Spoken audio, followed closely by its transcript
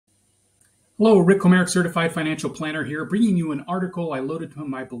Hello, Rick Komarek, Certified Financial Planner here, bringing you an article I loaded from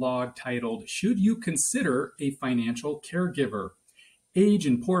my blog titled, Should You Consider a Financial Caregiver? Age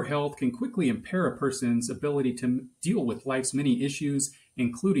and poor health can quickly impair a person's ability to deal with life's many issues,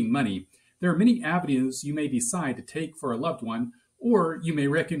 including money. There are many avenues you may decide to take for a loved one, or you may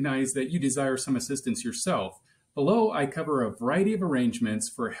recognize that you desire some assistance yourself. Below, I cover a variety of arrangements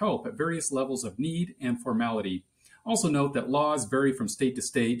for help at various levels of need and formality. Also note that laws vary from state to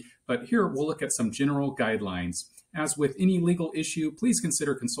state, but here we'll look at some general guidelines. As with any legal issue, please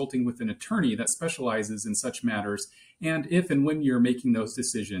consider consulting with an attorney that specializes in such matters, and if and when you're making those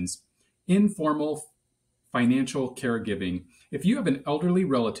decisions. Informal financial caregiving. If you have an elderly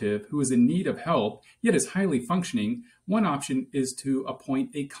relative who is in need of help, yet is highly functioning, one option is to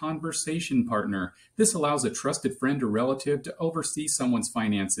appoint a conversation partner. This allows a trusted friend or relative to oversee someone's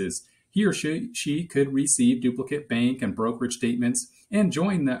finances. He or she could receive duplicate bank and brokerage statements and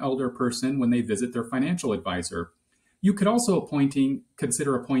join the elder person when they visit their financial advisor. You could also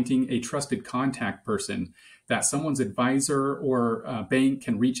consider appointing a trusted contact person that someone's advisor or bank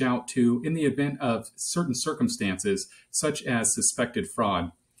can reach out to in the event of certain circumstances, such as suspected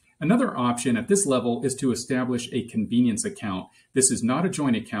fraud. Another option at this level is to establish a convenience account. This is not a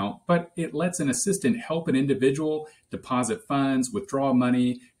joint account, but it lets an assistant help an individual deposit funds, withdraw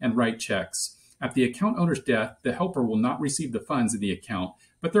money, and write checks. At the account owner's death, the helper will not receive the funds in the account,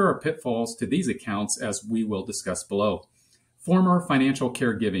 but there are pitfalls to these accounts as we will discuss below. Former financial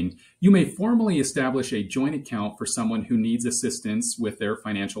caregiving. You may formally establish a joint account for someone who needs assistance with their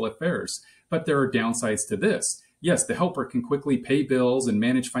financial affairs, but there are downsides to this. Yes, the helper can quickly pay bills and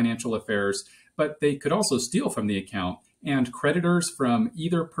manage financial affairs, but they could also steal from the account, and creditors from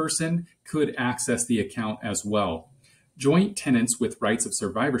either person could access the account as well. Joint tenants with rights of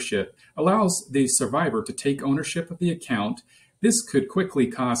survivorship allows the survivor to take ownership of the account. This could quickly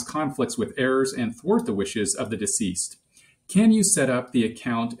cause conflicts with heirs and thwart the wishes of the deceased. Can you set up the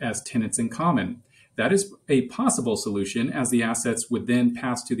account as tenants in common? That is a possible solution, as the assets would then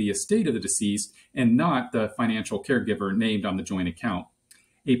pass to the estate of the deceased and not the financial caregiver named on the joint account.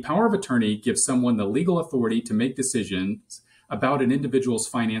 A power of attorney gives someone the legal authority to make decisions about an individual's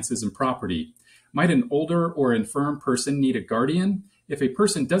finances and property. Might an older or infirm person need a guardian? If a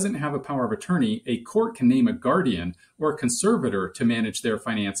person doesn't have a power of attorney, a court can name a guardian or a conservator to manage their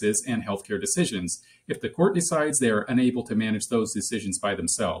finances and healthcare decisions, if the court decides they are unable to manage those decisions by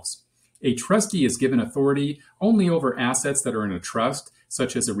themselves. A trustee is given authority only over assets that are in a trust,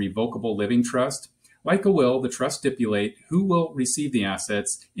 such as a revocable living trust. Like a will, the trust stipulate who will receive the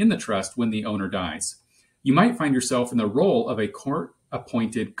assets in the trust when the owner dies. You might find yourself in the role of a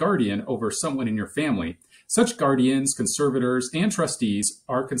court-appointed guardian over someone in your family. Such guardians, conservators, and trustees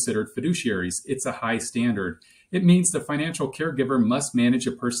are considered fiduciaries. It's a high standard. It means the financial caregiver must manage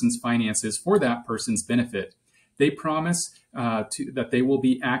a person's finances for that person's benefit. They promise that they will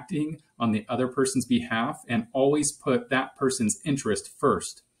be acting on the other person's behalf and always put that person's interest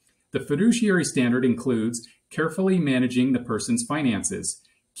first. The fiduciary standard includes carefully managing the person's finances,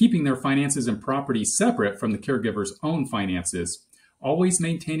 keeping their finances and property separate from the caregiver's own finances, always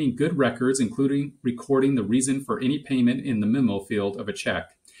maintaining good records, including recording the reason for any payment in the memo field of a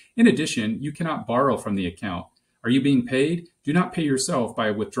check. In addition, you cannot borrow from the account. Are you being paid? Do not pay yourself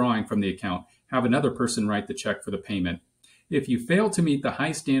by withdrawing from the account. Have another person write the check for the payment. If you fail to meet the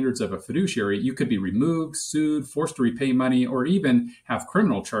high standards of a fiduciary, you could be removed, sued, forced to repay money, or even have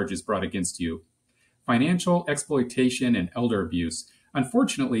criminal charges brought against you. Financial exploitation and elder abuse.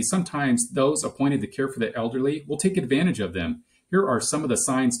 Unfortunately, sometimes those appointed to care for the elderly will take advantage of them. Here are some of the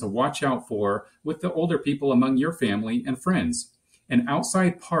signs to watch out for with the older people among your family and friends. An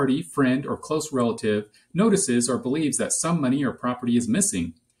outside party, friend, or close relative notices or believes that some money or property is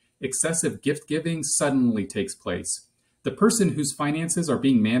missing. Excessive gift giving suddenly takes place. The person whose finances are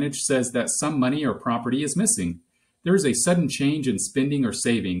being managed says that some money or property is missing. There is a sudden change in spending or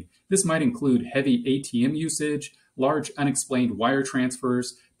saving. This might include heavy ATM usage, large unexplained wire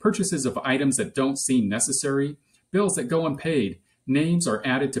transfers, purchases of items that don't seem necessary, bills that go unpaid, names are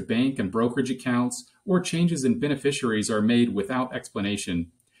added to bank and brokerage accounts, or changes in beneficiaries are made without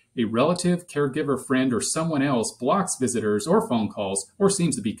explanation. A relative, caregiver, friend, or someone else blocks visitors or phone calls or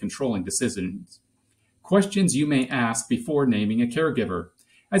seems to be controlling decisions. Questions you may ask before naming a caregiver.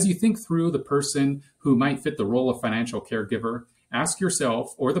 As you think through the person who might fit the role of financial caregiver, ask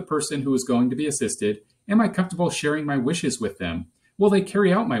yourself or the person who is going to be assisted, am I comfortable sharing my wishes with them? Will they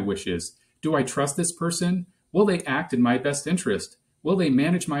carry out my wishes? Do I trust this person? Will they act in my best interest? Will they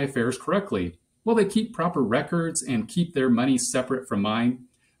manage my affairs correctly? Will they keep proper records and keep their money separate from mine?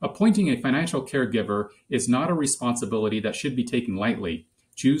 Appointing a financial caregiver is not a responsibility that should be taken lightly.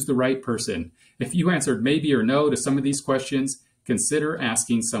 Choose the right person. If you answered maybe or no to some of these questions, consider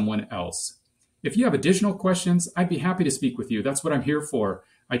asking someone else. If you have additional questions, I'd be happy to speak with you. That's what I'm here for.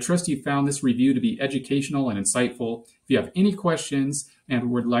 I trust you found this review to be educational and insightful. If you have any questions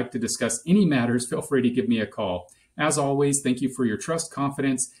and would like to discuss any matters, feel free to give me a call. As always, thank you for your trust,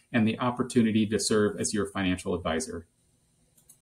 confidence, and the opportunity to serve as your financial advisor.